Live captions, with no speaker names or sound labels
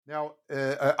Now,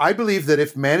 I believe that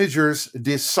if managers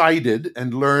decided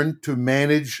and learned to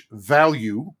manage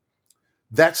value,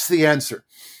 that's the answer.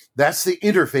 That's the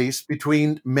interface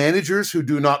between managers who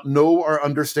do not know or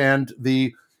understand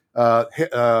the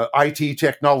IT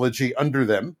technology under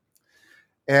them.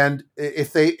 And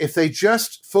if they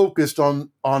just focused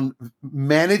on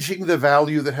managing the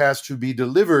value that has to be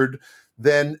delivered,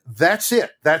 then that's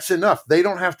it. That's enough. They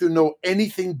don't have to know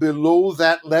anything below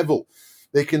that level.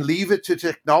 They can leave it to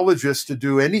technologists to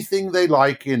do anything they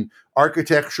like in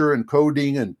architecture and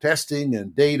coding and testing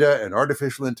and data and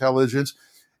artificial intelligence.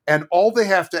 And all they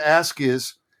have to ask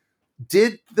is,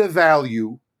 did the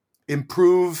value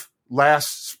improve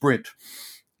last sprint?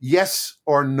 Yes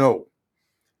or no?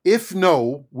 If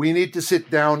no, we need to sit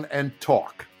down and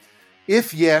talk.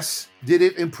 If yes, did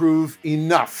it improve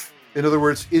enough? In other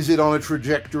words, is it on a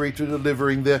trajectory to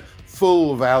delivering the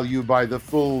full value by the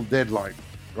full deadline,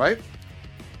 right?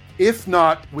 If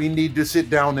not, we need to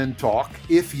sit down and talk.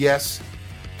 If yes,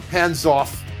 hands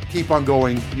off, keep on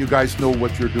going. You guys know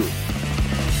what you're doing.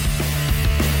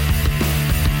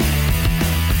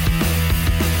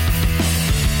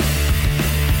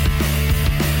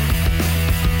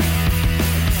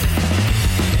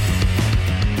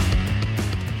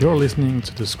 You're listening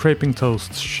to the Scraping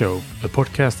Toasts show, a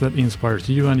podcast that inspires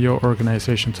you and your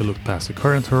organization to look past the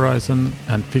current horizon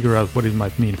and figure out what it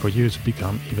might mean for you to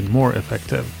become even more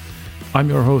effective. I'm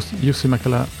your host, Jussi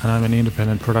Mäkelä, and I'm an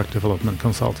independent product development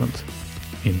consultant.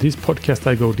 In this podcast,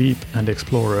 I go deep and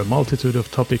explore a multitude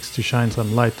of topics to shine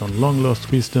some light on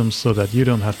long-lost wisdoms so that you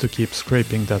don't have to keep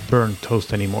scraping that burnt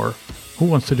toast anymore. Who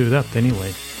wants to do that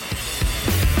anyway?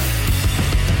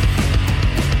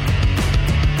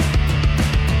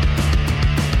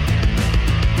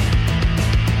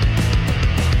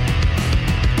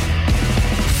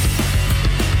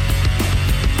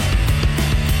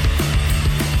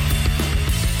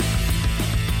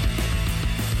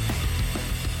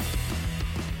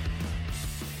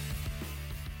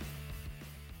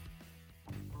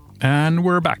 And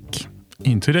we're back.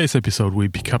 In today's episode, we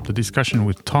pick up the discussion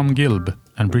with Tom Gilb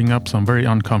and bring up some very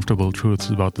uncomfortable truths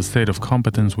about the state of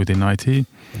competence within IT,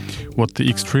 what the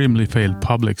extremely failed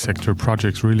public sector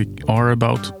projects really are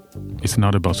about. It's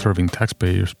not about serving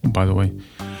taxpayers, by the way.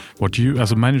 What you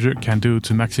as a manager can do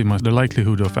to maximize the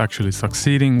likelihood of actually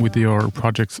succeeding with your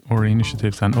projects or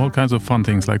initiatives, and all kinds of fun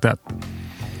things like that.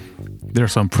 There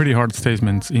are some pretty hard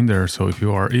statements in there, so if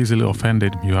you are easily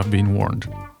offended, you have been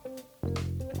warned.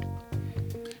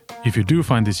 If you do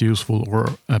find this useful or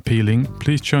appealing,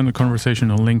 please join the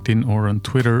conversation on LinkedIn or on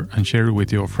Twitter and share it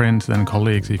with your friends and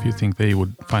colleagues if you think they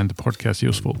would find the podcast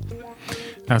useful.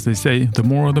 As they say, the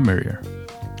more the merrier.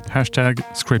 Hashtag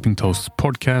Scraping Toasts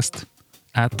Podcast,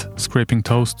 at Scraping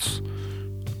Toasts,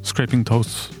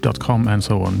 scrapingtoasts.com, and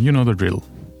so on. You know the drill.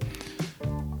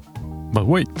 But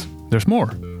wait, there's more.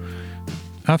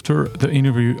 After the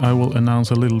interview, I will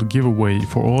announce a little giveaway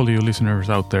for all you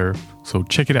listeners out there, so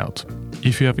check it out.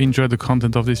 If you have enjoyed the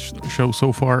content of this show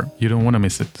so far, you don't want to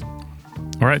miss it.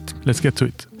 All right, let's get to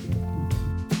it.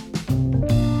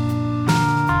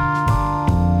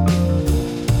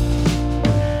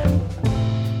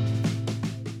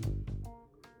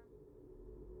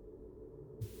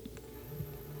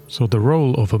 So the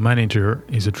role of a manager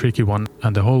is a tricky one,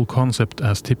 and the whole concept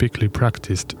as typically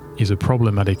practiced is a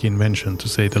problematic invention, to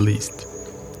say the least.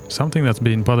 Something that's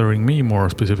been bothering me more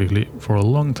specifically for a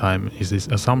long time is this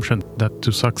assumption that to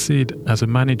succeed as a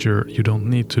manager, you don't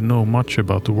need to know much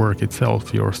about the work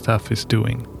itself your staff is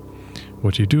doing.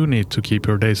 What you do need to keep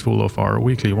your days full of are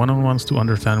weekly one-on-ones to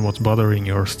understand what's bothering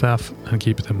your staff and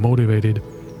keep them motivated,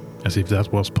 as if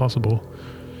that was possible.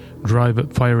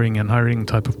 Drive firing and hiring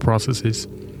type of processes.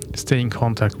 Stay in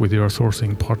contact with your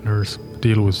sourcing partners.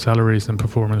 Deal with salaries and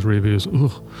performance reviews.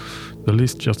 The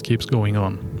list just keeps going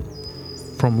on.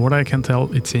 From what I can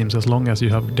tell, it seems as long as you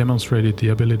have demonstrated the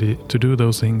ability to do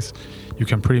those things, you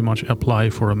can pretty much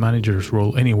apply for a manager's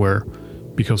role anywhere,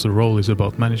 because the role is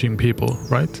about managing people,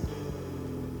 right?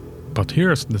 But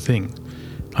here's the thing.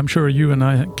 I'm sure you and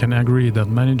I can agree that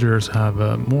managers have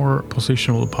more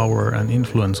positional power and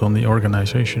influence on the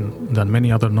organization than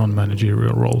many other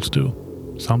non-managerial roles do,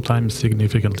 sometimes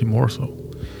significantly more so.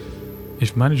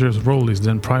 If manager's role is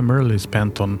then primarily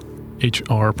spent on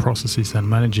HR processes and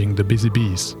managing the busy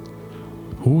bees,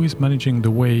 who is managing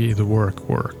the way the work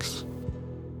works?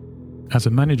 As a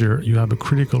manager, you have a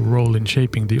critical role in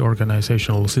shaping the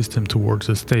organizational system towards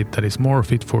a state that is more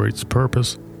fit for its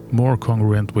purpose, more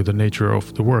congruent with the nature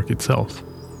of the work itself.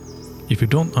 If you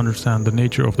don't understand the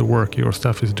nature of the work your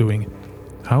staff is doing,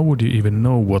 how would you even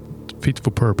know what fit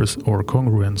for purpose or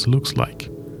congruence looks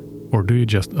like? Or do you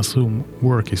just assume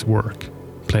work is work,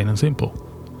 plain and simple?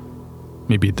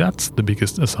 Maybe that's the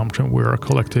biggest assumption we are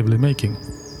collectively making.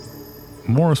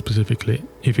 More specifically,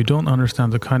 if you don't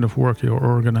understand the kind of work your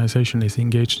organization is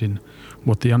engaged in,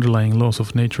 what the underlying laws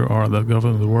of nature are that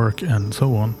govern the work, and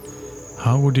so on,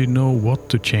 how would you know what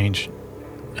to change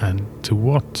and to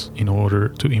what in order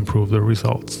to improve the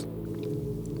results?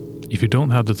 If you don't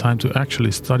have the time to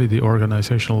actually study the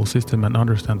organizational system and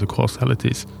understand the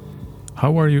causalities,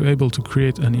 how are you able to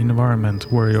create an environment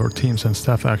where your teams and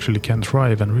staff actually can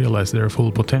thrive and realize their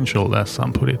full potential, as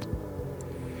some put it?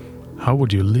 How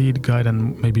would you lead, guide,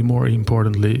 and maybe more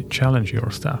importantly, challenge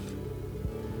your staff?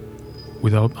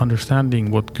 Without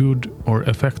understanding what good or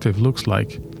effective looks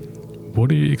like, what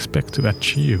do you expect to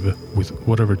achieve with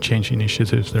whatever change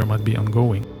initiatives there might be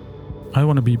ongoing? I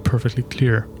want to be perfectly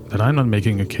clear that I'm not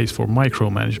making a case for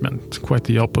micromanagement, quite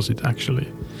the opposite actually.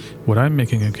 What I'm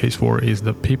making a case for is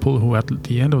the people who at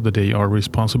the end of the day are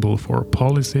responsible for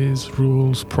policies,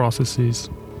 rules, processes,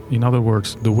 in other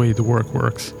words, the way the work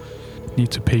works, need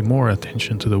to pay more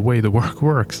attention to the way the work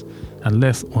works and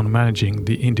less on managing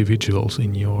the individuals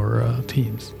in your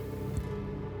teams.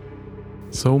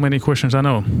 So many questions I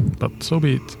know, but so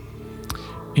be it.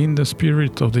 In the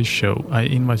spirit of this show, I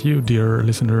invite you, dear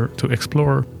listener, to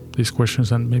explore these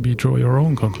questions and maybe draw your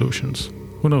own conclusions.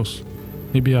 Who knows?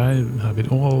 Maybe I have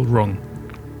it all wrong.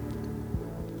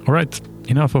 All right,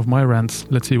 enough of my rants.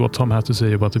 Let's see what Tom has to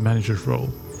say about the manager's role.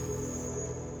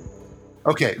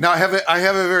 Okay, now I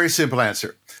have a very simple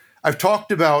answer. I've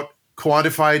talked about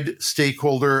quantified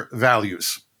stakeholder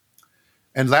values.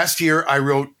 And last year I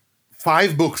wrote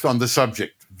 5 books on the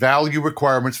subject: value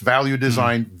requirements, value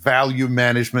design, value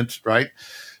management, right?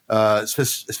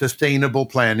 Sustainable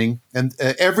planning. And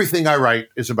everything I write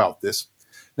is about this.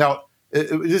 Now,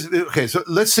 okay, so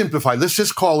let's simplify. Let's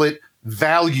just call it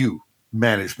value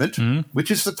management,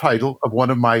 which is the title of one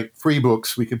of my free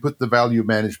books. We can put the value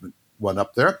management one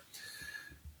up there.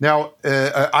 Now,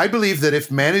 I believe that if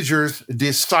managers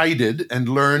decided and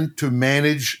learned to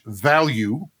manage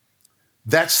value,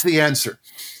 that's the answer.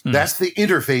 That's the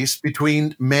interface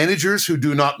between managers who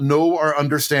do not know or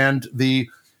understand the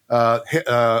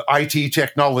IT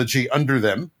technology under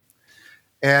them.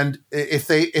 And if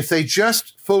they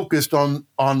just focused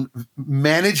on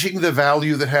managing the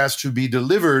value that has to be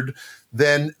delivered,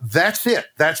 then that's it.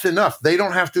 That's enough. They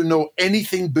don't have to know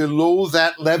anything below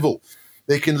that level.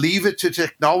 They can leave it to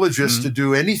technologists to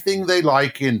do anything they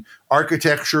like in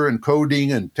architecture and coding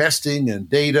and testing and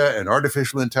data and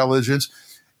artificial intelligence.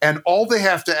 And all they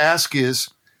have to ask is,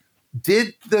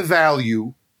 did the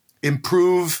value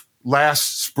improve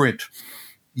last sprint?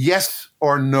 Yes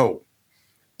or no?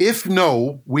 If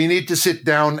no, we need to sit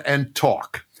down and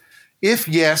talk. If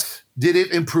yes, did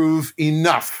it improve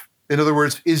enough? In other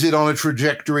words, is it on a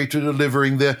trajectory to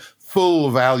delivering the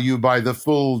full value by the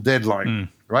full deadline,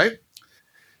 right?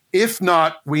 If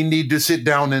not, we need to sit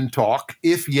down and talk.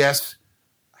 If yes,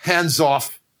 hands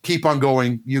off, keep on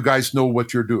going. You guys know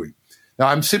what you're doing. Now,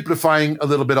 I'm simplifying a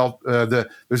little bit.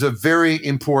 There's a very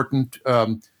important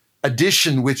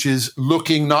addition, which is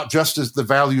looking not just at the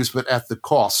values, but at the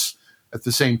costs at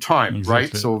the same time, exactly.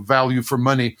 Right? So value for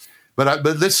money. But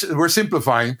we're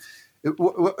simplifying.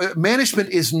 Management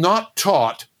is not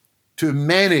taught to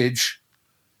manage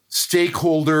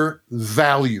stakeholder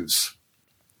values.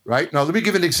 Right? Now, let me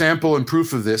give an example and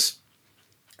proof of this.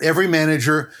 Every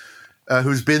manager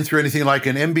who's been through anything like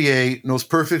an MBA knows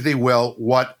perfectly well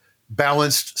what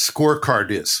balanced scorecard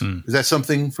is. Is that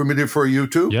something familiar for you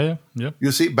too? Yeah.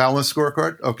 You see, balanced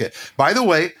scorecard? Okay. By the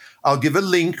way, I'll give a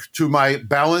link to my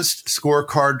balanced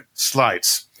scorecard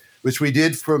slides, which we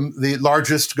did from the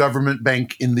largest government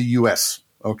bank in the US.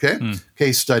 Okay?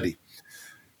 Case study.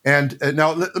 And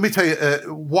now let me tell you,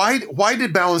 why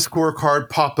did balanced scorecard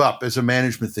pop up as a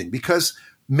management thing? Because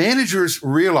managers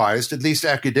realized, at least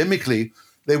academically,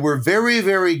 they were very,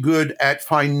 very good at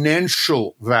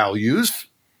financial values.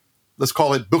 Let's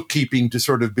call it bookkeeping to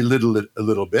sort of belittle it a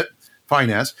little bit,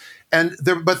 finance.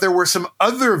 But there were some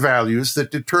other values that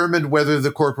determined whether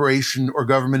the corporation or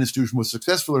government institution was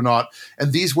successful or not.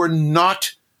 And these were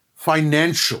not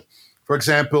financial. For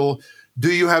example,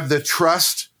 do you have the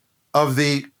trust of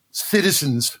the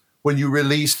citizens when you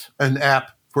release an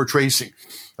app for tracing?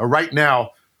 Right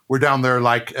now, we're down there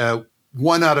like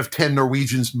 1 out of 10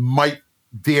 Norwegians might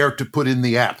dare to put in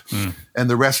the app, and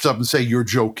the rest of them say you're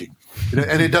joking.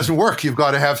 And it doesn't work. You've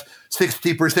got to have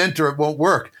 60% or it won't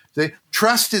work.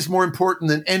 Trust is more important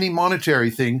than any monetary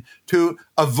thing to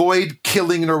avoid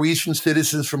killing Norwegian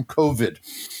citizens from COVID.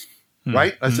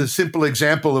 Right? That's a simple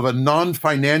example of a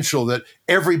non-financial that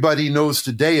everybody knows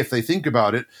today, if they think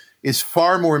about it, is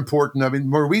far more important. I mean,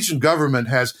 Norwegian government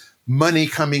has money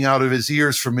coming out of its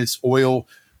ears from its oil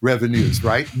revenues,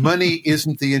 right? Money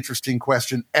isn't the interesting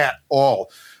question at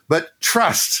all. But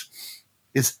trust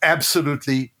is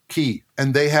absolutely key.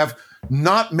 And they have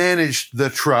not managed the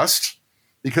trust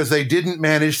because they didn't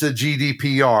manage the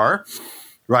GDPR,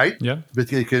 right? Yeah. But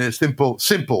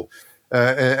simple,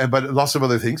 but lots of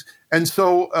other things. And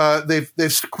so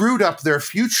they've screwed up their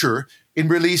future in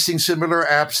releasing similar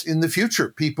apps in the future.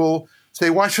 People say,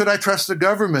 why should I trust the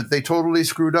government? They totally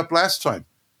screwed up last time.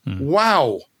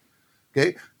 Wow.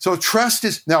 Okay. So trust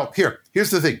is now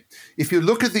here's the thing. If you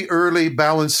look at the early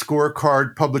balanced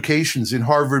scorecard publications in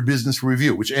Harvard Business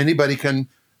Review, which anybody can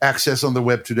access on the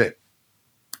web today,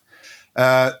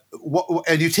 and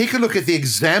you take a look at the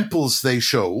examples they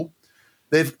show,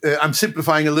 I'm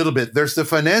simplifying a little bit. There's the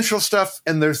financial stuff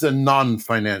and there's the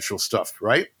non-financial stuff,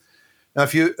 right? Now,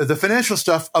 the financial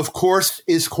stuff, of course,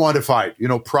 is quantified,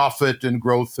 profit and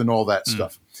growth and all that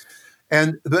stuff.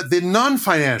 And the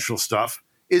non-financial stuff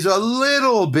is a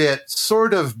little bit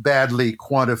sort of badly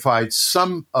quantified,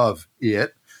 some of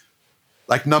it,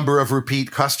 like number of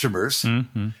repeat customers.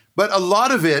 Mm-hmm. But a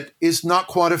lot of it is not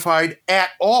quantified at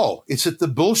all. It's at the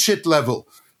bullshit level,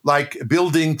 like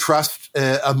building trust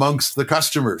amongst the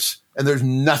customers. And there's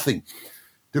nothing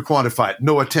to quantify it,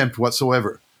 no attempt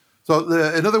whatsoever. So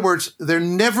in other words, there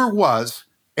never was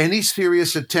any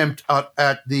serious attempt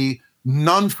at the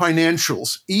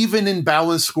non-financials, even in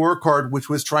balanced scorecard, which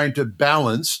was trying to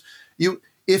balance.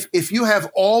 If you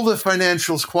have all the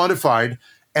financials quantified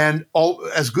and all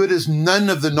as good as none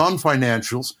of the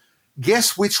non-financials,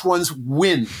 guess which ones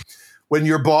win when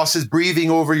your boss is breathing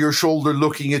over your shoulder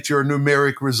looking at your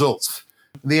numeric results?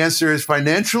 And the answer is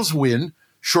financials win.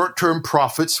 Short-term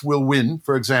profits will win,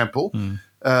 for example.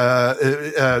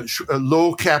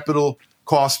 Low capital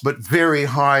cost but very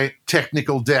high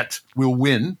technical debt will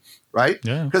win, right?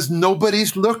 Yeah. Because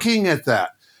nobody's looking at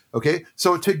that. Okay,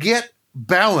 so to get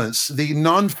balance, the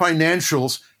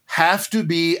non-financials have to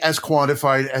be as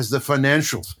quantified as the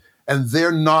financials, and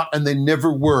they're not, and they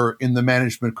never were in the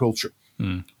management culture.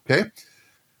 Okay.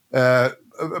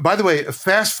 By the way,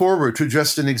 fast forward to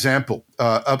just an example.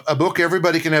 A book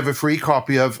everybody can have a free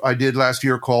copy of, I did last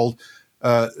year, called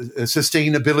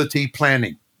Sustainability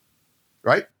Planning,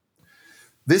 right?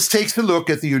 This takes a look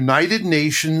at the United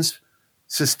Nations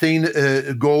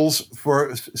goals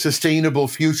for sustainable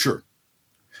future.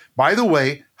 By the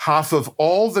way, half of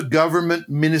all the government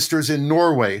ministers in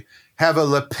Norway have a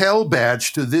lapel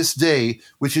badge to this day,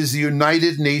 which is the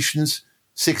United Nations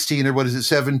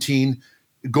 17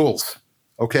 goals.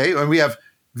 Okay, and we have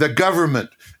the government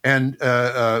and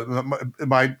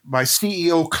my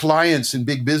CEO clients in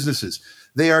big businesses.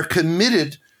 They are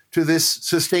committed to this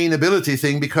sustainability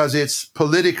thing because it's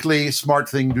politically smart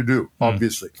thing to do,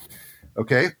 obviously.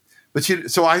 Okay, but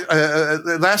so I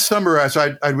last summer, as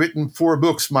I'd written 4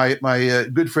 books, my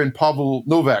good friend Pavel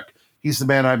Novak, he's the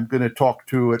man I'm going to talk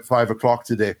to at 5:00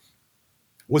 today,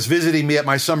 was visiting me at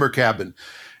my summer cabin.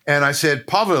 And I said,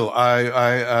 Pavel,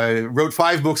 I wrote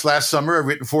 5 books last summer. I've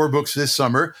written 4 books this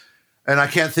summer, and I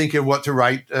can't think of what to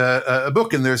write a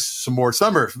book. And there's some more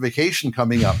summer vacation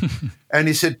coming up. And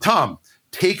he said, Tom,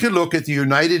 take a look at the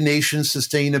United Nations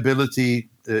Sustainability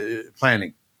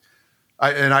Planning.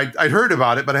 I'd heard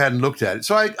about it, but I hadn't looked at it.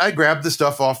 So I grabbed the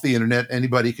stuff off the internet.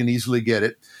 Anybody can easily get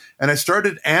it. And I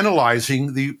started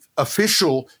analyzing the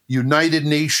official United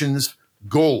Nations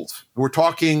goals. We're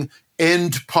talking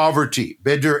end poverty,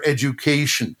 better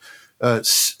education,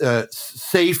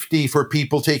 safety for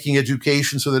people taking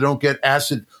education so they don't get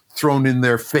acid thrown in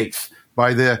their face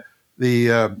by the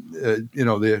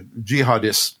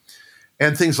jihadists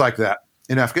and things like that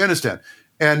in Afghanistan.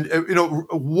 And,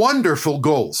 wonderful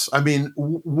goals. I mean,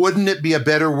 wouldn't it be a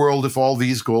better world if all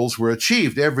these goals were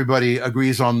achieved? Everybody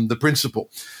agrees on the principle.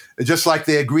 Just like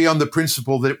they agree on the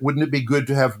principle that wouldn't it be good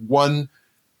to have one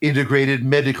integrated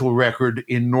medical record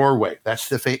in Norway? That's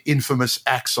the infamous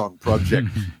Axon project.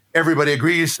 Everybody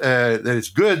agrees that it's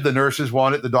good. The nurses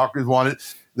want it. The doctors want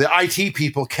it. The IT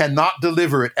people cannot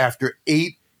deliver it after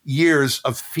 8 years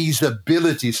of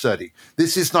feasibility study.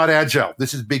 This is not agile.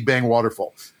 This is Big Bang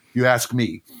Waterfall, you ask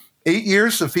me. 8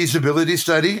 years of feasibility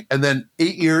study and then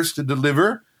 8 years to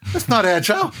deliver. That's not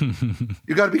agile.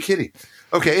 You got to be kidding.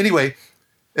 Okay. Anyway,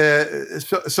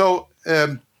 so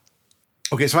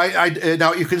I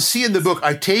now you can see in the book,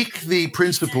 I take the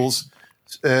principles,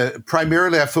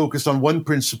 primarily I focused on one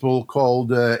principle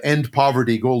called end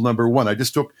poverty, goal number 1. I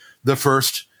just took the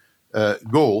first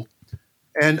goal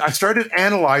and I started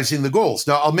analyzing the goals.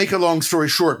 Now, I'll make a long story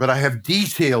short, but I have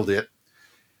detailed it.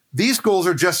 these goals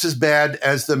are just as bad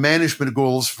as the management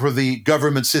goals for the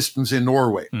government systems in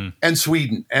Norway and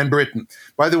Sweden and Britain.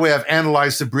 By the way, I've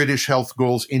analyzed the British health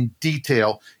goals in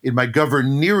detail in my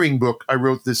governeering book I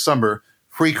wrote this summer,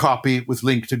 free copy with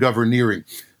link to governeering.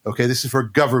 Okay, this is for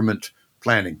government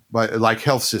planning, like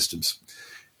health systems.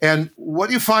 And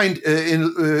what you find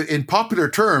in popular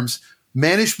terms,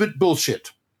 management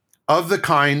bullshit of the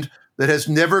kind that has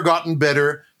never gotten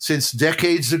better since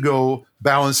decades ago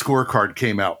Balanced Scorecard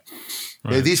came out.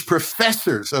 Right. These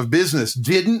professors of business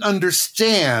didn't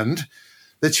understand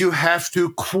that you have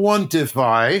to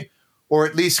quantify or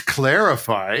at least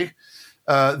clarify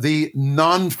the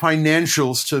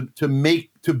non-financials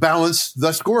to balance the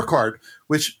scorecard,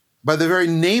 which by the very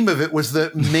name of it was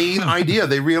the main idea.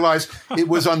 They realized it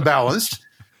was unbalanced.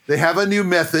 They have a new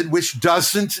method which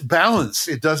doesn't balance.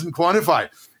 It doesn't quantify,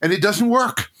 and it doesn't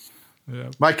work.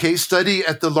 Yeah. My case study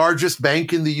at the largest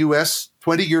bank in the U.S.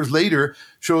 20 years later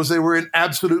shows they were in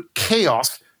absolute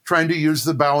chaos trying to use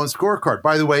the balanced scorecard.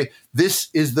 By the way, this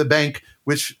is the bank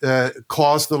which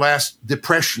caused the last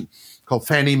depression, called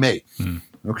Fannie Mae.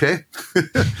 Okay,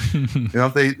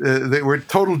 they were in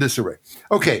total disarray.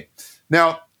 Okay,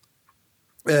 now,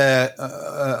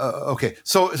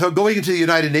 So going into the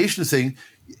United Nations thing,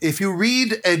 if you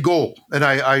read a goal, and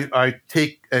I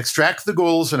extract the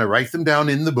goals and I write them down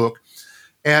in the book.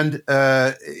 And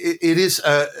a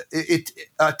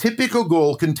typical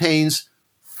goal contains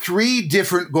 3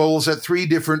 different goals at 3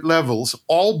 different levels,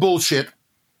 all bullshit,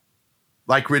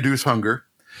 like reduce hunger,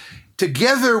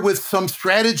 together with some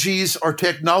strategies or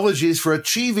technologies for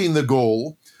achieving the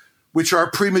goal, which are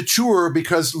premature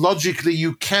because logically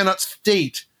you cannot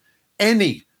state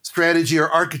any strategy or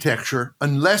architecture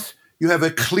unless you have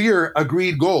a clear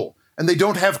agreed goal. And they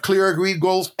don't have clear agreed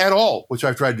goals at all, which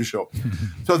I've tried to show.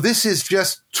 So this is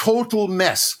just total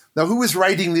mess. Now, who is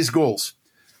writing these goals?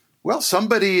 Well,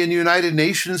 somebody in the United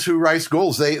Nations who writes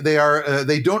goals.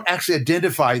 They don't actually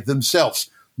identify themselves.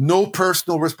 No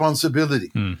personal responsibility.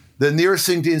 The nearest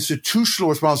thing to institutional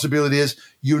responsibility is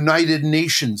United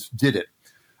Nations did it.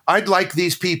 I'd like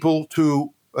these people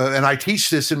to, and I teach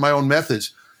this in my own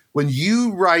methods, when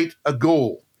you write a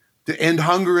goal to end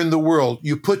hunger in the world,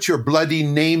 you put your bloody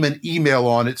name and email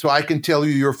on it so I can tell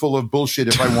you you're full of bullshit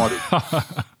if I want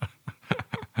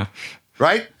it.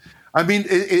 Right? I mean,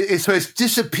 so it's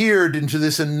disappeared into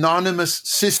this anonymous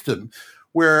system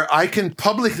where I can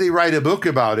publicly write a book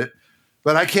about it,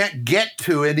 but I can't get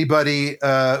to anybody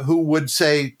who would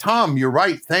say, Tom, you're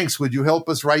right. Thanks. Would you help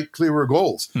us write clearer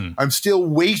goals? I'm still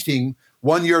waiting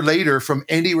 1 year later from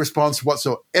any response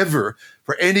whatsoever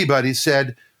for anybody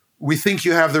said, we think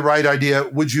you have the right idea.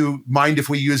 Would you mind if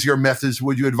we use your methods?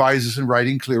 Would you advise us in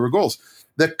writing clearer goals?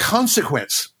 The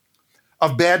consequence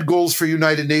of bad goals for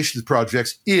United Nations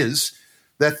projects is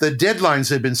that the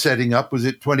deadlines they've been setting up, was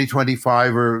it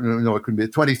 2025 or no, it could be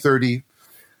 2030,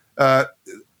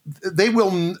 they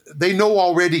know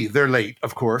already they're late,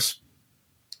 of course.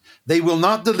 They will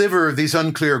not deliver these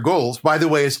unclear goals. By the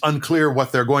way, it's unclear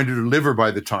what they're going to deliver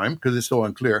by the time because it's so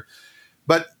unclear.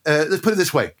 But let's put it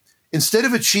this way. Instead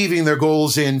of achieving their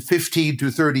goals in 15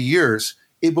 to 30 years,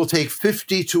 it will take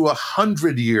 50 to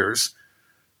 100 years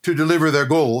to deliver their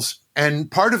goals.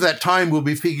 And part of that time will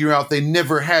be figuring out they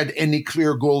never had any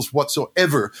clear goals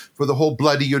whatsoever for the whole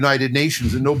bloody United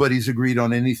Nations, and nobody's agreed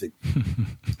on anything.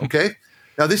 Okay?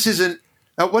 Now,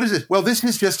 what is it? Well, this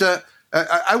is just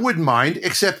I wouldn't mind,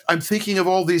 except I'm thinking of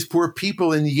all these poor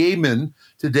people in Yemen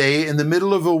today in the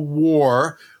middle of a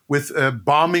war with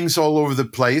bombings all over the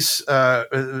place,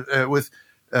 with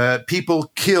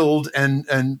people killed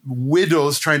and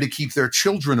widows trying to keep their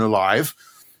children alive.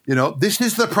 You know, this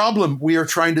is the problem we are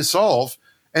trying to solve,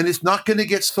 and it's not going to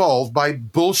get solved by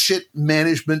bullshit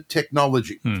management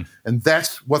technology. And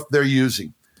that's what they're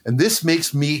using. And this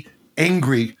makes me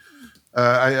angry.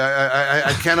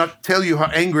 I cannot tell you how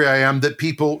angry I am that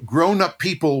grown-up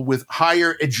people with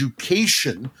higher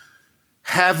education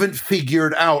haven't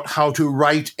figured out how to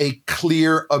write a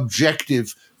clear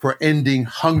objective for ending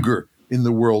hunger in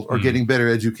the world or getting better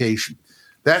education.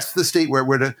 That's the state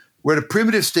we're at a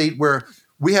primitive state where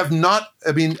we have not,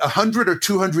 100 or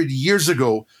 200 years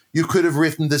ago, you could have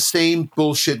written the same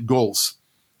bullshit goals.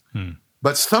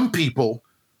 But some people,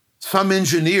 some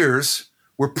engineers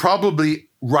were probably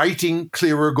writing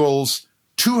clearer goals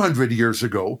 200 years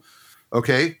ago,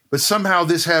 okay? But somehow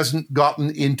this hasn't gotten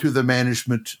into the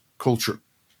management culture.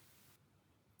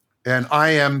 And I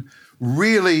am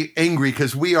really angry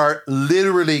because we are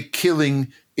literally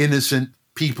killing innocent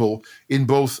people in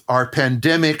both our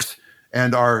pandemics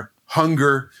and our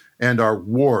hunger and our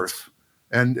wars.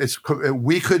 And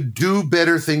we could do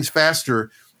better things faster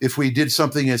if we did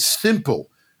something as simple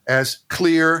as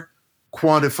clear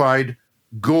quantified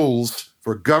goals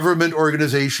for government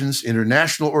organizations,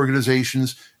 international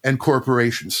organizations, and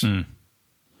corporations.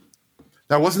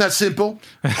 Now, wasn't that simple?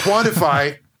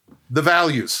 Quantify the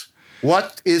values.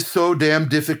 What is so damn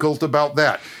difficult about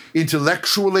that?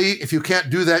 Intellectually, if you can't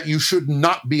do that, you should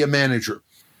not be a manager.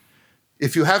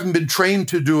 If you haven't been trained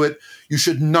to do it, you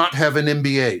should not have an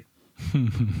MBA.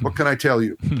 What can I tell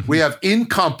you? We have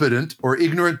incompetent or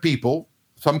ignorant people,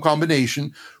 some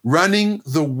combination, running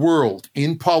the world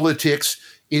in politics,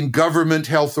 in government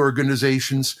health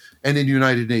organizations, and in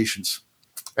United Nations.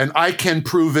 And I can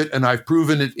prove it, and I've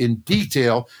proven it in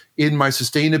detail in my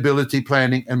sustainability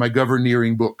planning and my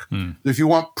governeering book. If you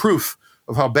want proof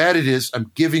of how bad it is,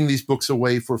 I'm giving these books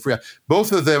away for free.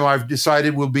 Both of them I've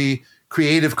decided will be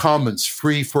Creative Commons,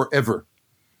 free forever.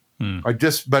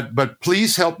 But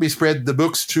please help me spread the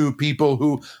books to people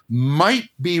who might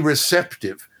be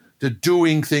receptive to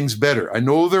doing things better. I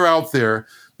know they're out there,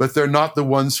 but they're not the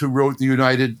ones who wrote the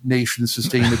United Nations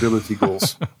Sustainability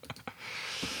Goals.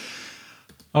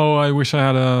 Oh, I wish I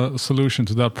had a solution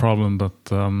to that problem, but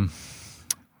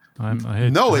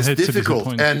it's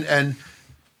difficult. And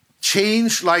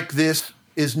change like this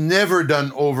is never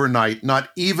done overnight, not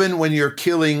even when you're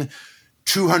killing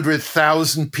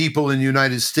 200,000 people in the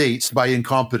United States by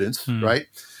incompetence, right?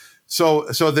 So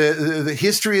the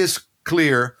history is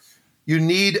clear. You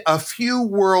need a few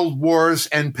world wars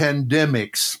and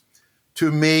pandemics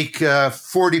to make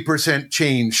 40%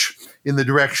 change in the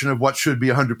direction of what should be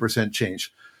 100%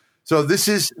 change. So this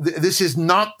is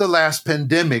not the last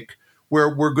pandemic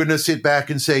where we're going to sit back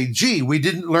and say, gee, we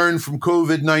didn't learn from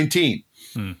COVID-19.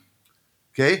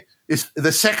 Okay?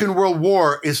 The Second World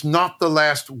War is not the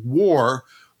last war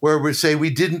where we say we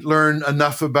didn't learn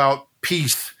enough about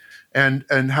peace and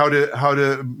how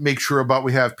to make sure about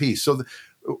we have peace. So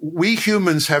we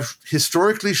humans have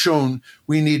historically shown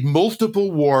we need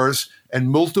multiple wars and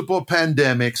multiple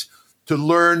pandemics to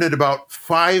learn at about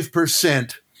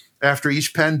 5% after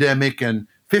each pandemic and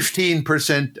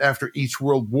 15% after each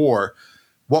world war,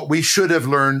 what we should have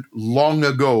learned long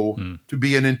ago to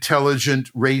be an intelligent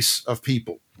race of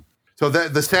people. So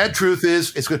the sad truth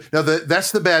is, it's good. Now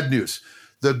that's the bad news.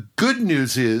 The good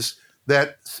news is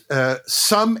that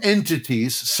some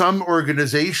entities, some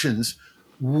organizations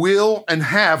will and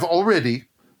have already,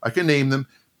 I can name them,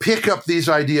 pick up these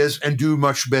ideas and do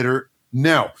much better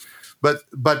now.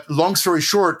 But long story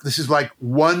short, this is like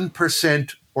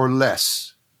 1% or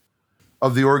less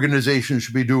of the organizations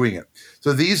should be doing it.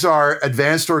 So these are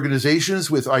advanced organizations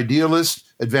with idealists,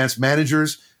 advanced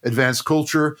managers, advanced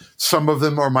culture. Some of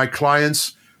them are my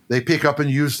clients. They pick up and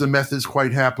use the methods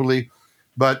quite happily.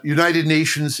 But United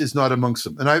Nations is not amongst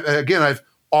them. And I've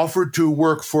offered to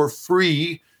work for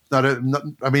free.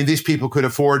 These people could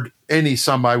afford any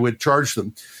sum I would charge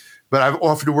them. But I've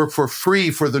offered to work for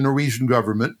free for the Norwegian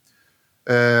government.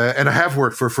 And I have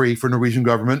worked for free for Norwegian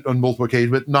government on multiple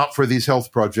occasions, but not for these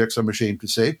health projects, I'm ashamed to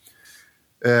say.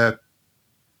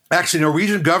 Actually,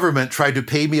 Norwegian government tried to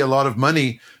pay me a lot of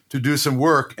money to do some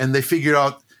work, and they figured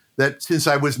out that since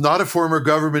I was not a former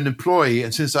government employee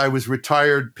and since I was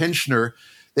retired pensioner,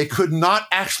 they could not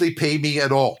actually pay me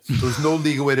at all. There was no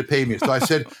legal way to pay me. So I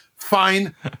said,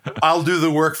 fine, I'll do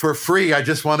the work for free. I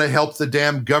just want to help the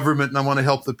damn government and I want to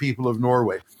help the people of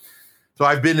Norway. So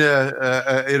I've been,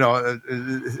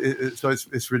 so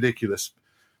it's ridiculous.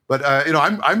 But,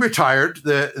 I'm retired.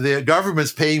 The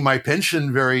government's paying my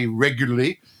pension very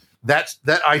regularly. That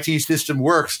IT system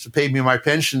works to pay me my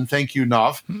pension. Thank you,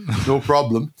 NAV. No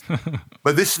problem.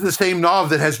 But this is the same NAV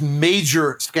that has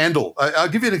major scandal. I'll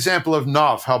give you an example of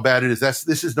NAV, how bad it is.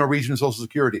 This is Norwegian Social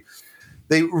Security.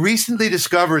 They recently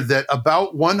discovered that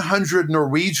about 100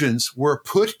 Norwegians were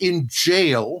put in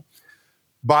jail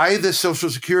by the Social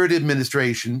Security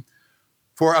Administration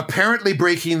for apparently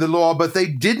breaking the law, but they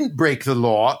didn't break the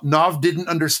law. NAV didn't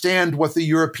understand what the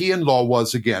European law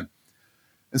was again.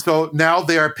 And so now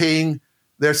they're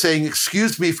saying,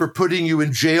 excuse me for putting you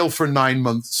in jail for 9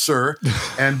 months, sir,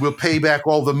 and we'll pay back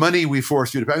all the money we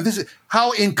forced you to pay.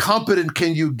 How incompetent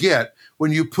can you get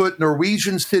when you put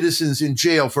Norwegian citizens in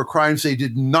jail for crimes they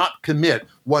did not commit,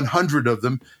 100 of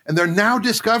them, and they're now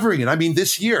discovering it.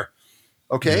 This year,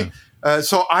 okay? Yeah.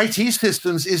 So IT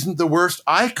systems isn't the worst.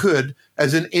 I could,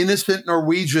 as an innocent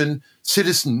Norwegian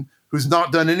citizen who's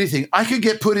not done anything, I could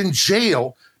get put in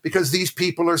jail because these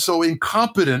people are so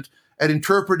incompetent at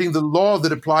interpreting the law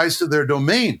that applies to their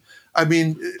domain.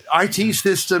 IT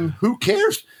system, who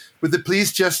cares? Would the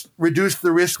police just reduce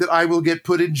the risk that I will get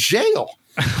put in jail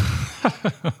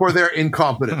for their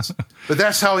incompetence? But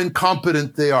that's how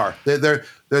incompetent they are. Their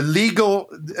legal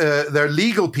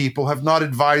people have not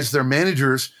advised their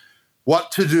managers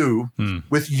what to do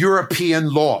with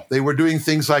European law. They were doing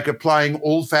things like applying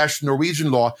old-fashioned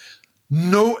Norwegian law.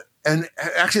 And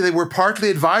actually they were partly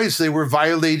advised they were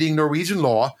violating Norwegian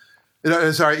law,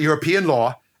 European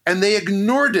law, and they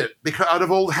ignored it because out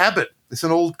of old habit. It's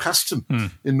an old custom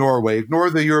in Norway. Ignore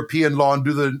the European law and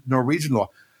do the Norwegian law.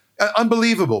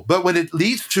 Unbelievable. But when it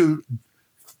leads to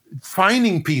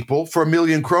fining people for 1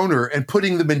 million kroner and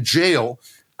putting them in jail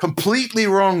completely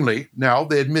wrongly, now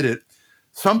they admit it,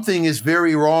 something is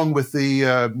very wrong with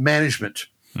the management.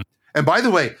 And by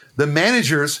the way, the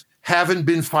managers haven't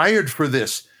been fired for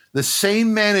this. The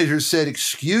same managers said,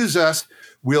 excuse us,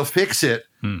 we'll fix it.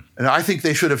 And I think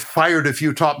they should have fired a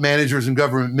few top managers and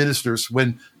government ministers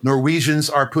when Norwegians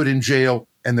are put in jail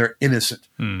and they're innocent.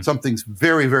 Something's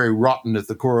very, very rotten at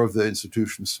the core of the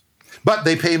institutions. But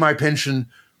they pay my pension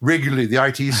regularly. The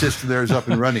IT system there is up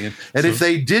and running. And if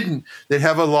they didn't, they'd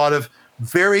have a lot of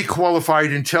very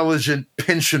qualified, intelligent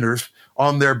pensioners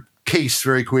on their case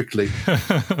very quickly.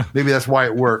 Maybe that's why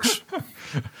it works.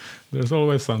 There's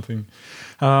always something.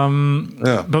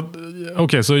 But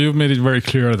okay, so you've made it very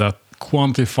clear that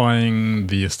quantifying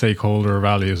the stakeholder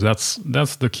values, that's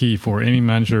the key for any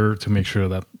manager to make sure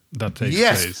that takes place.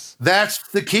 Yes, that's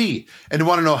the key. And you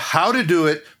want to know how to do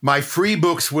it, my free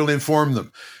books will inform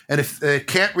them. And if they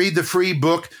can't read the free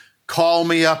book, call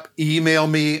me up, email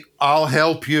me, I'll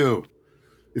help you.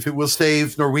 If it will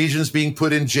save Norwegians being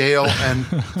put in jail and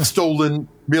stolen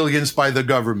millions by the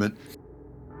government.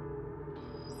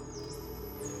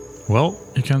 Well,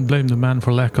 you can't blame the man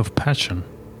for lack of passion.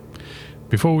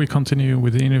 Before we continue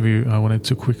with the interview, I wanted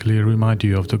to quickly remind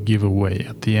you of the giveaway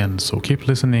at the end, so keep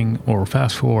listening or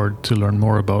fast forward to learn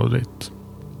more about it.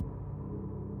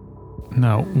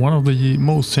 Now, one of the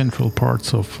most central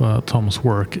parts of Tom's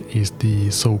work is the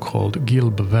so-called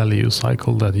GILB value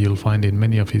cycle that you'll find in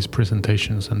many of his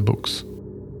presentations and books.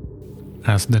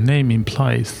 As the name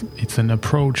implies, it's an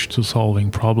approach to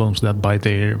solving problems that by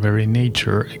their very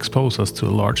nature expose us to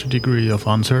a large degree of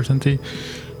uncertainty,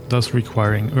 thus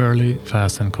requiring early,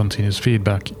 fast and continuous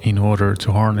feedback in order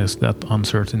to harness that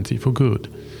uncertainty for good.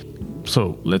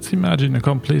 So let's imagine a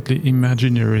completely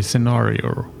imaginary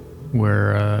scenario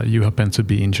where you happen to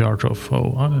be in charge of,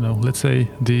 let's say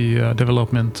the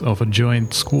development of a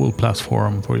joint school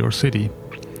platform for your city.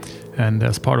 And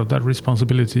as part of that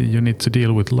responsibility, you need to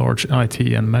deal with large IT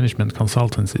and management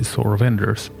consultancies or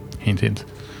vendors. Hint, hint.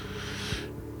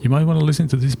 You might want to listen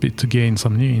to this bit to gain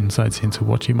some new insights into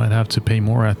what you might have to pay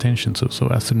more attention to, so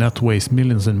as to not waste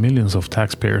millions and millions of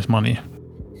taxpayers' money.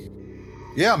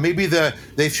 Yeah, maybe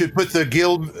they should put the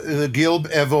GILB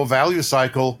Evo value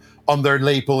cycle on their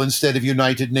label instead of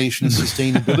United Nations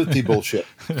sustainability bullshit.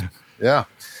 Yeah.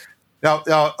 Now,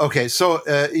 okay. So,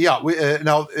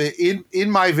 now in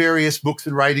my various books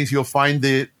and writings, you'll find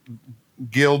the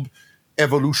GILB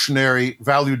evolutionary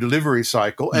value delivery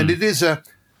cycle, and it is a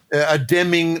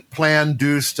Deming plan,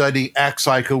 do, study, act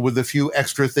cycle with a few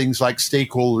extra things like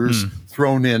stakeholders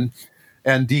thrown in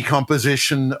and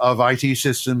decomposition of IT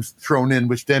systems thrown in,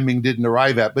 which Deming didn't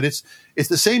arrive at. But it's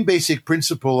the same basic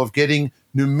principle of getting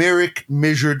numeric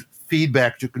measured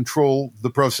feedback to control the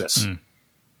process.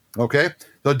 Okay?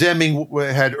 So Deming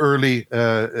had early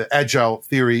agile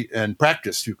theory and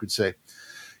practice, you could say.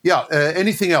 Yeah,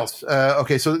 anything else?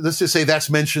 Okay, so let's just say that's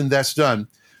mentioned, that's done.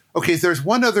 Okay, there's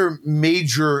one other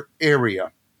major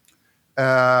area.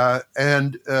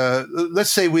 And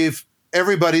let's say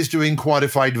everybody's doing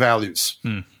quantified values,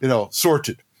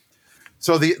 sorted.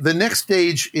 So the next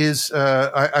stage is,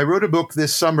 I wrote a book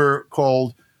this summer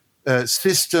called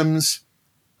Systems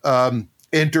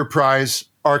Enterprise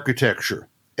Architecture,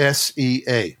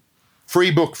 SEA.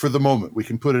 Free book for the moment. We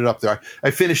can put it up there.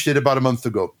 I finished it about a month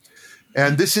ago.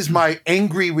 And this is my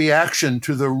angry reaction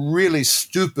to the really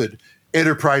stupid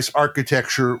enterprise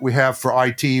architecture we have for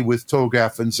IT with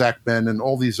TOGAF and Zachman and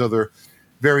all these other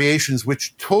variations,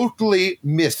 which totally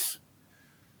miss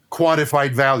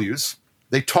quantified values.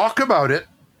 They talk about it,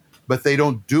 but they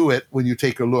don't do it when you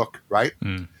take a look, right?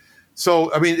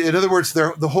 So, I mean, in other words,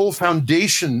 the whole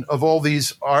foundation of all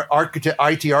these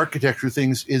IT architecture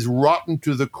things is rotten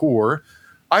to the core.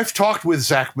 I've talked with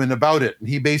Zachman about it, and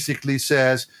he basically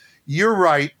says, you're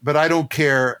right, but I don't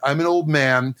care. I'm an old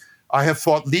man. I have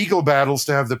fought legal battles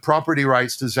to have the property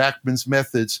rights to Zachman's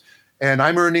methods, and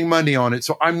I'm earning money on it,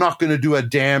 so I'm not going to do a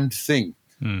damned thing.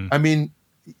 I mean,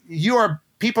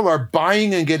 people are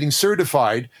buying and getting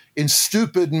certified in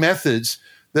stupid methods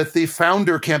that the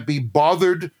founder can't be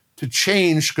bothered to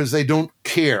change because they don't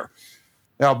care.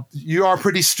 Now, you are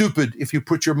pretty stupid if you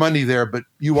put your money there, but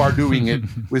you are doing it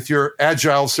with your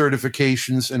agile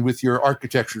certifications and with your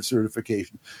architecture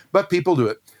certification. But people do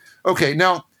it. Okay,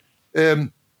 now,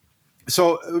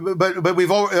 but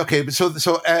we've all okay.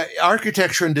 So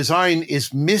architecture and design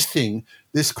is missing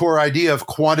this core idea of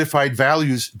quantified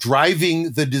values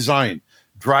driving the design,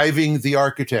 driving the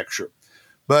architecture.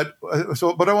 But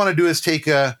what I want to do is take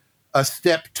a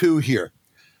step two here.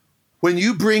 When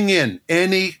you bring in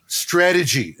any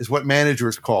strategy, is what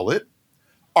managers call it.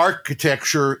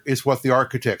 Architecture is what the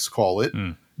architects call it.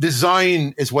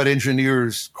 Design is what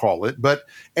engineers call it. But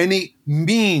any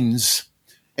means,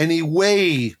 any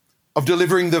way of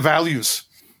delivering the values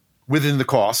within the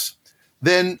costs,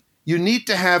 then you need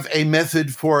to have a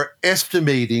method for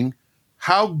estimating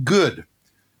how good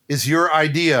is your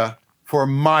idea for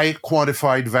my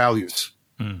quantified values,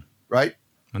 right?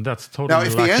 And that's totally now,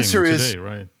 if the answer today, is,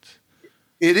 right?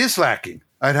 It is lacking.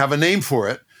 I'd have a name for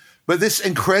it. But this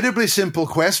incredibly simple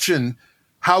question,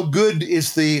 how good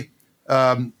is the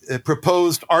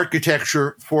proposed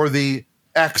architecture for the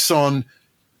Axon,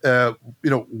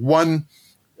 one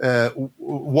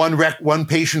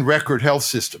patient record health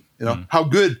system? How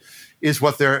good is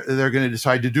what they're going to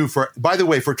decide to do for? By the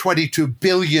way, for 22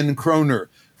 billion kroner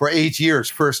for 8 years,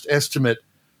 first estimate.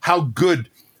 How good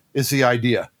is the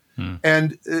idea?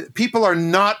 And people are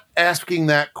not asking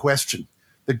that question.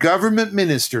 The government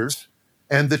ministers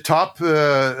and the top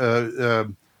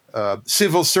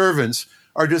civil servants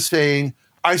are just saying,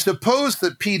 I suppose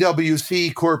that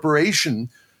PwC Corporation,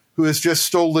 who has just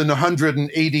stolen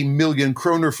 180 million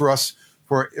kroner for us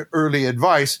for early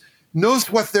advice,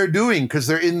 knows what they're doing because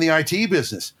they're in the IT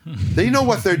business. They know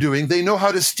what they're doing. They know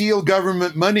how to steal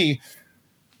government money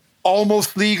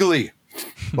almost legally,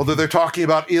 although they're talking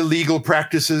about illegal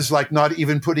practices like not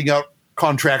even putting out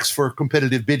contracts for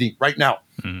competitive bidding right now.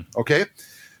 Okay?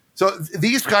 So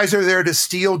these guys are there to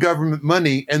steal government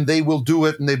money, and they will do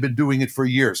it, and they've been doing it for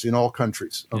years in all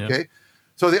countries. Okay? Yeah.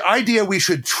 So the idea we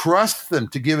should trust them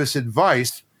to give us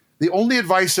advice, the only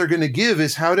advice they're going to give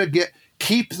is how to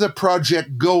keep the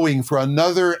project going for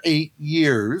another 8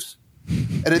 years,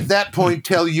 and at that point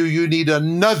tell you need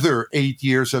another 8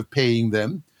 years of paying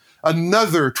them,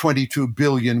 another 22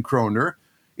 billion kroner.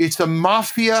 It's a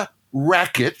mafia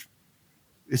racket.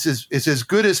 It's as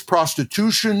good as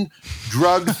prostitution,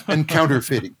 drugs, and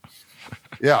counterfeiting.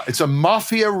 Yeah, it's a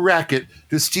mafia racket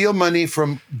to steal money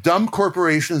from dumb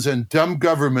corporations and dumb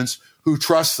governments who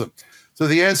trust them. So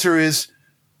the answer is,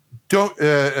 don't.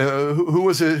 Who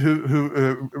was it?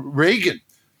 Reagan,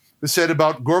 who said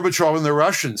about Gorbachev and the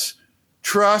Russians,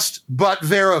 trust but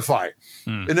verify.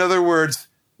 In other words,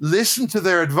 listen to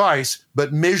their advice,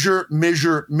 but measure,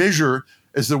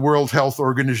 as the World Health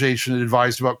Organization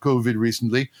advised about COVID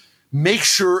recently. Make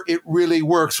sure it really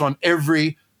works on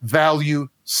every value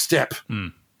step.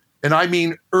 And I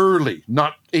mean early,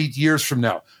 not 8 years from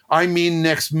now. I mean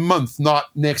next month, not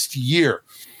next year.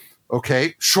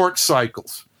 Okay? Short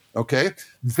cycles. Okay?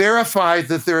 Verify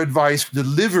that their advice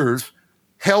delivers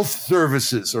health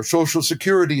services or social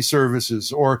security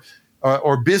services or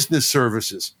business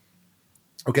services.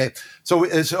 Okay, so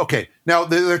it's okay. Now,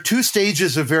 there are two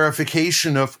stages of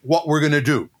verification of what we're going to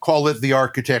do. Call it the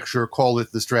architecture, call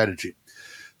it the strategy.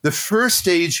 The first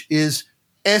stage is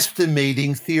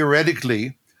estimating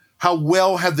theoretically how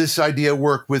well have this idea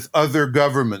worked with other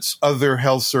governments, other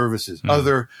health services,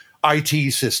 other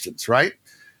IT systems, right?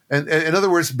 And in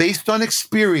other words, based on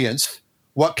experience,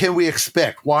 what can we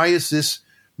expect? Why is this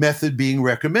method being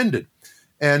recommended?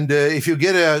 And if you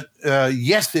get a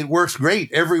yes, it works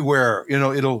great everywhere,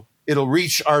 it'll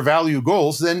reach our value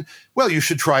goals, then, well, you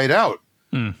should try it out.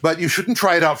 But you shouldn't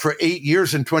try it out for 8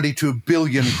 years and 22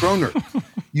 billion kroner.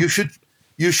 You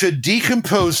should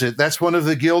decompose it. That's one of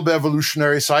the Gilb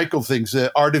evolutionary cycle things,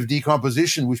 the art of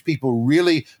decomposition, which people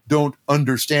really don't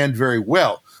understand very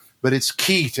well, but it's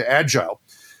key to Agile.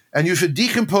 And you should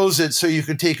decompose it so you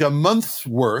can take a month's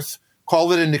worth,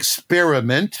 call it an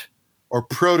experiment or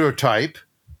prototype,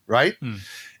 right?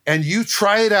 And you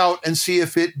try it out and see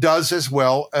if it does as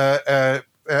well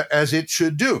as it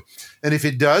should do. And if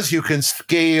it does, you can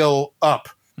scale up.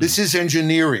 This is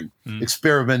engineering,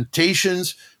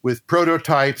 experimentations with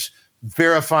prototypes,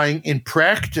 verifying in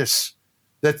practice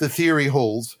that the theory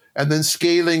holds, and then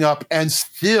scaling up, and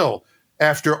still,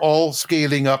 after all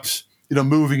scaling ups,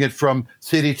 moving it from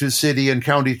city to city and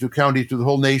county to county to the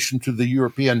whole nation to the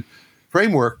European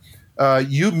framework,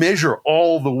 you measure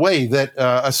all the way that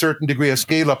a certain degree of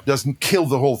scale-up doesn't kill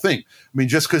the whole thing. I mean,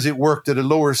 just because it worked at a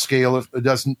lower scale, it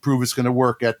doesn't prove it's going to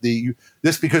work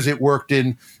just because it worked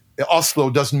in Oslo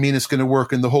doesn't mean it's going to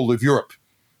work in the whole of Europe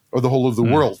or the whole of the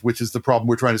world, which is the problem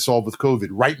we're trying to solve with COVID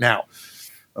right now.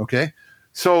 Okay?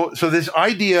 So this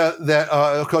idea that,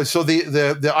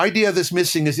 the idea that's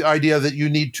missing is the idea that you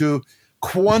need to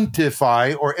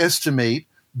quantify or estimate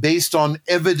based on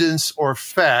evidence or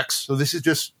facts. So this is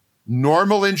just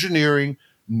normal engineering,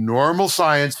 normal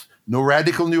science, no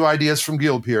radical new ideas from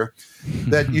Gilb here,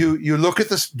 that you look at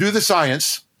this, do the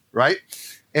science, right?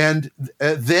 And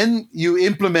then you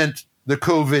implement the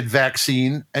COVID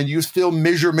vaccine and you still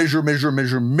measure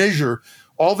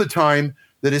all the time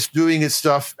that it's doing its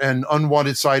stuff and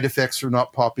unwanted side effects are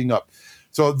not popping up.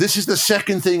 So this is the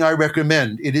second thing I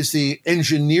recommend. It is the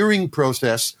engineering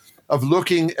process of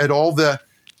looking at all the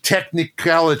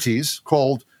technicalities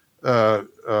called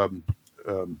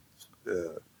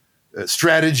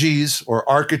strategies or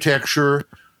architecture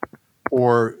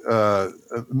or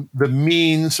the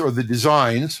means or the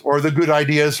designs or the good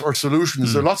ideas or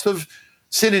solutions. There are lots of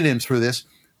synonyms for this,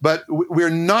 but we're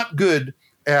not good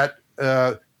at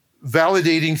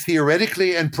validating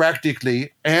theoretically and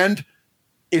practically and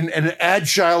in an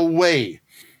agile way.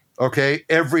 Okay,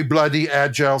 every bloody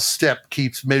agile step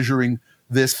keeps measuring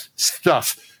this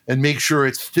stuff and make sure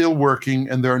it's still working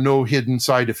and there are no hidden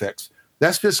side effects.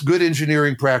 That's just good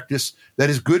engineering practice. That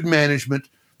is good management.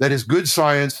 That is good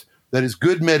science. That is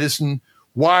good medicine.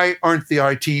 Why aren't the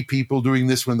IT people doing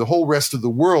this when the whole rest of the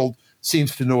world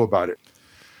seems to know about it?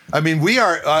 I mean, we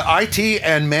are, IT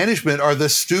and management are the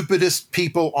stupidest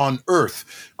people on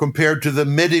earth compared to the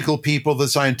medical people, the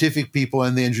scientific people,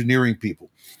 and the engineering people.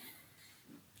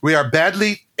 We are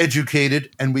badly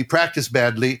educated and we practice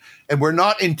badly, and we're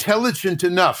not intelligent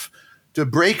enough to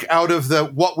break out of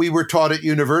what we were taught at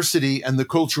university and the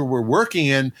culture we're working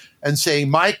in and say,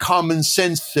 my common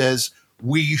sense says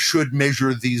we should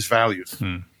measure these values.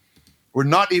 We're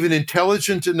not even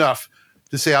intelligent enough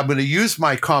to say, I'm going to use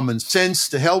my common sense.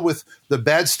 To hell with the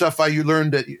bad stuff I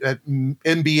learned at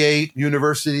MBA,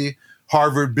 university,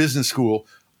 Harvard Business School.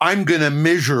 I'm going to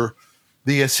measure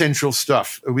the essential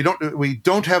stuff. We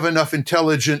don't have enough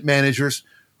intelligent managers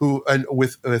who,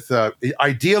 with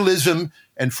idealism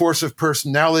and force of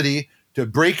personality, to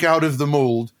break out of the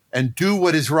mold and do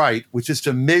what is right, which is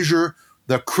to measure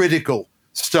the critical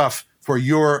stuff for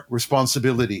your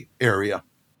responsibility area.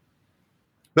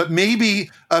 But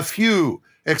maybe a few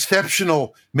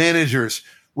exceptional managers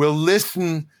will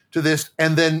listen to this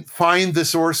and then find the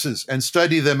sources and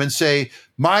study them and say,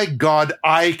 my God,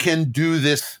 I can do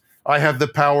this. I have the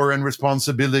power and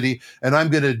responsibility, and I'm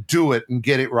going to do it and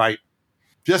get it right.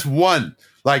 Just one,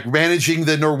 like managing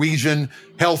the Norwegian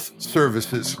health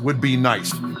services would be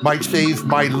nice. Might save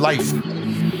my life.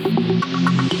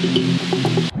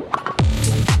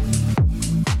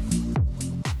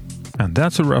 And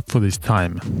that's a wrap for this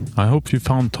time. I hope you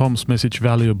found Tom's message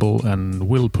valuable and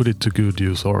will put it to good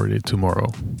use already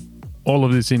tomorrow. All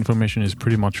of this information is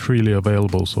pretty much freely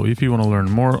available, so if you want to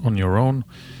learn more on your own,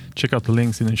 check out the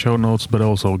links in the show notes, but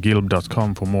also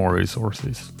gilb.com for more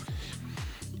resources.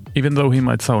 Even though he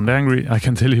might sound angry, I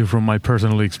can tell you from my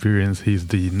personal experience, he's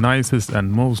the nicest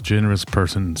and most generous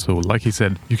person, so like he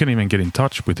said, you can even get in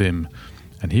touch with him,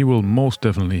 and he will most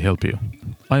definitely help you.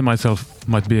 I myself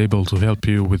might be able to help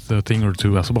you with a thing or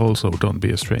two as well, so don't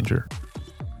be a stranger.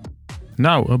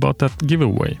 Now, about that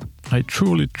giveaway. I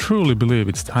truly believe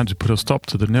it's time to put a stop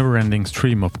to the never-ending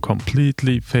stream of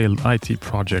completely failed IT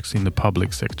projects in the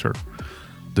public sector.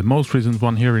 The most recent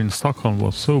one here in Stockholm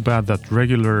was so bad that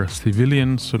regular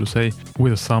civilians, so to say,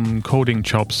 with some coding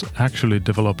chops actually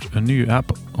developed a new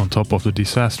app on top of the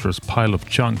disastrous pile of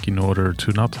junk in order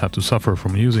to not have to suffer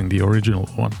from using the original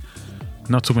one.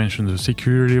 Not to mention the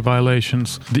security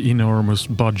violations, the enormous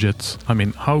budgets. I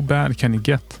mean, how bad can it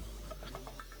get?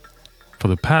 For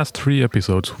the past 3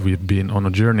 episodes, we've been on a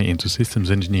journey into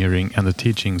systems engineering and the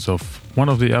teachings of one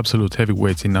of the absolute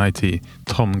heavyweights in IT,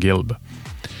 Tom Gilb.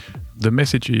 The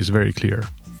message is very clear.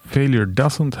 Failure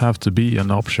doesn't have to be an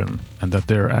option, and that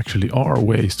there actually are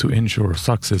ways to ensure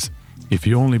success if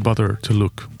you only bother to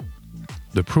look.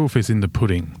 The proof is in the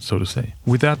pudding, so to say.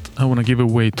 With that, I want to give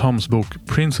away Tom's book,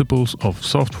 Principles of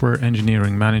Software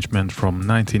Engineering Management from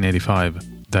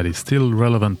 1985, that is still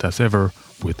relevant as ever,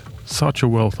 with such a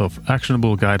wealth of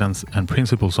actionable guidance and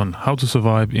principles on how to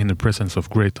survive in the presence of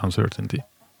great uncertainty.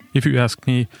 If you ask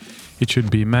me, it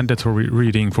should be mandatory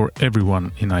reading for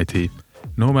everyone in IT,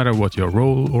 no matter what your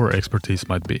role or expertise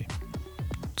might be.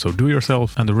 So do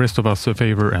yourself and the rest of us a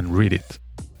favor and read it.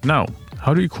 Now,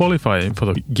 how do you qualify for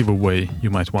the giveaway,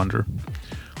 you might wonder?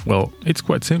 Well, it's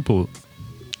quite simple.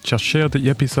 Just share the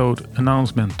episode,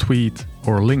 announcement, tweet,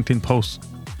 or LinkedIn post,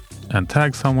 and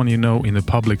tag someone you know in the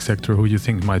public sector who you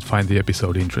think might find the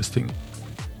episode interesting.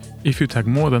 If you tag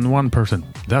more than one person,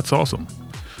 that's awesome.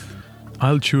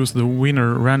 I'll choose the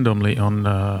winner randomly on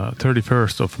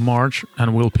 31st of March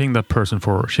and will ping that person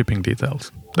for shipping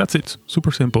details. That's it.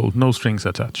 Super simple, no strings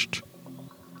attached.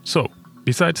 So,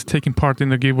 besides taking part in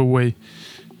the giveaway,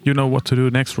 You know what to do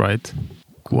next, right?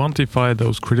 Quantify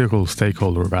those critical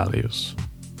stakeholder values.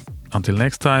 Until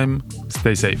next time,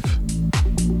 stay safe.